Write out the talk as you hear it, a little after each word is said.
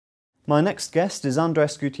My next guest is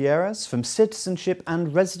Andres Gutierrez from Citizenship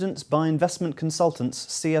and Residence-by-Investment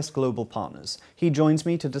Consultants, CS Global Partners. He joins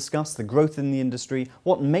me to discuss the growth in the industry,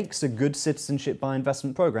 what makes a good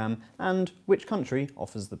citizenship-by-investment program, and which country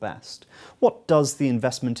offers the best. What does the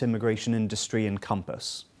investment immigration industry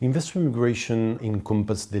encompass? Investment immigration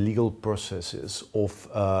encompasses the legal processes of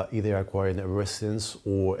either acquiring a residence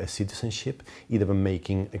or a citizenship, either by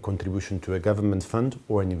making a contribution to a government fund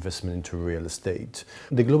or an investment into real estate.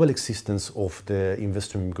 The global existence of the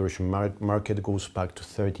investment immigration market goes back to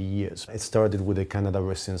 30 years. It started with the Canada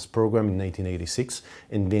Residence Program in 1986,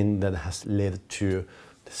 and then that has led to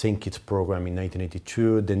St. Kitts program in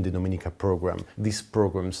 1982, then the Dominica program. These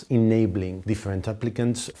programs enabling different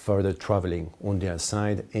applicants further traveling on their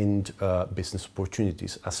side and business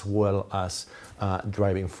opportunities, as well as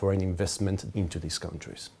driving foreign investment into these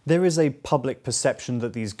countries. There is a public perception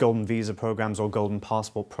that these golden visa programs or golden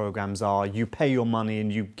passport programs are you pay your money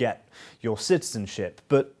and you get your citizenship,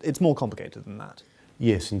 but it's more complicated than that.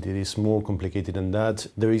 Yes, indeed, it's more complicated than that.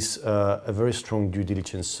 There is a very strong due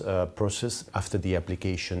diligence process after the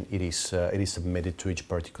application. It is submitted to each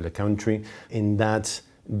particular country. In that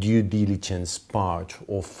due diligence part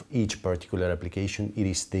of each particular application, it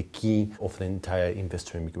is the key of the entire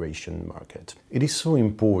investor immigration market. It is so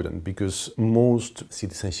important because most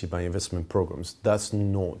citizenship by investment programs does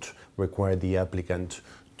not require the applicant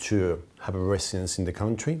to have a residence in the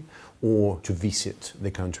country or to visit the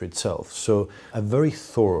country itself. So a very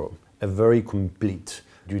thorough, a very complete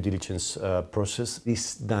due diligence process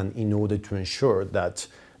is done in order to ensure that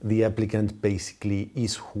the applicant basically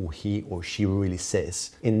is who he or she really says.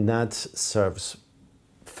 And that serves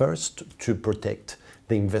first to protect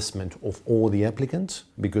the investment of all the applicants,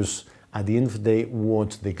 because at the end of the day,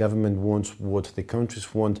 what the government wants, what the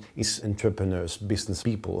countries want, is entrepreneurs, business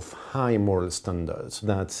people of high moral standards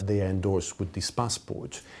that they are endorsed with this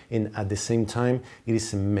passport. And at the same time, it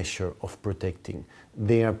is a measure of protecting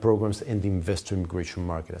their programs and the investor immigration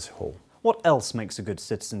market as a whole. What else makes a good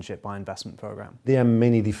citizenship by investment program? There are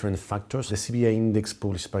many different factors. The CBI index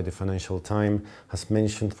published by the Financial Times has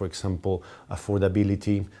mentioned, for example,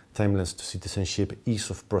 affordability, timelines to citizenship, ease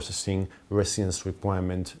of processing, residence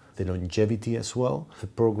requirement, the longevity as well. The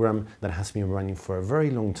program that has been running for a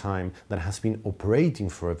very long time, that has been operating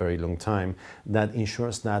for a very long time, that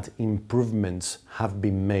ensures that improvements have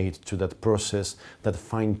been made to that process, that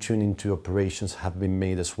fine-tuning to operations have been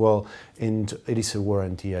made as well, and it is a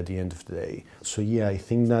warranty at the end of the day. So yeah, I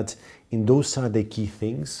think that those are the key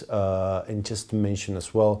things, and just to mention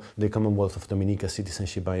as well, the Commonwealth of Dominica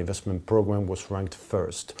Citizenship by Investment Program was ranked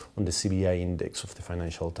first on the CBI index of the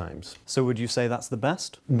Financial Times. So would you say that's the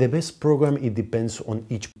best? The best program, it depends on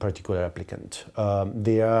each particular applicant.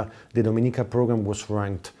 The Dominica program was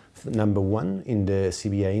ranked #1 in the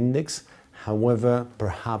CBI index. However,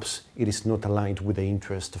 perhaps it is not aligned with the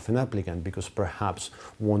interest of an applicant, because perhaps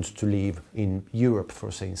wants to live in Europe for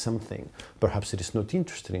saying something. Perhaps it is not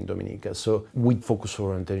interested in Dominica. So we focus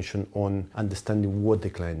our attention on understanding what the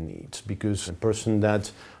client needs, because a person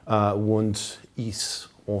that wants ease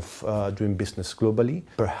of doing business globally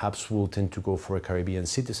perhaps will tend to go for a Caribbean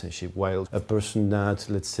citizenship, while a person that,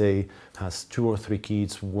 let's say, has 2 or 3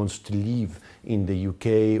 kids, wants to live in the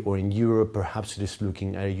UK or in Europe, perhaps it is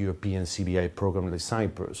looking at a European CBI program like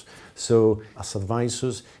Cyprus. So as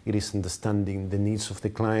advisors, it is understanding the needs of the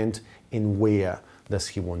client and where does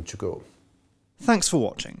he want to go. Thanks for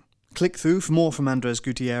watching. Click through for more from Andres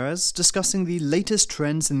Gutierrez, discussing the latest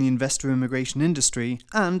trends in the investor immigration industry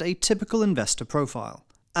and a typical investor profile.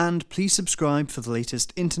 And please subscribe for the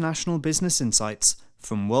latest international business insights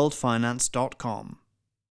from worldfinance.com.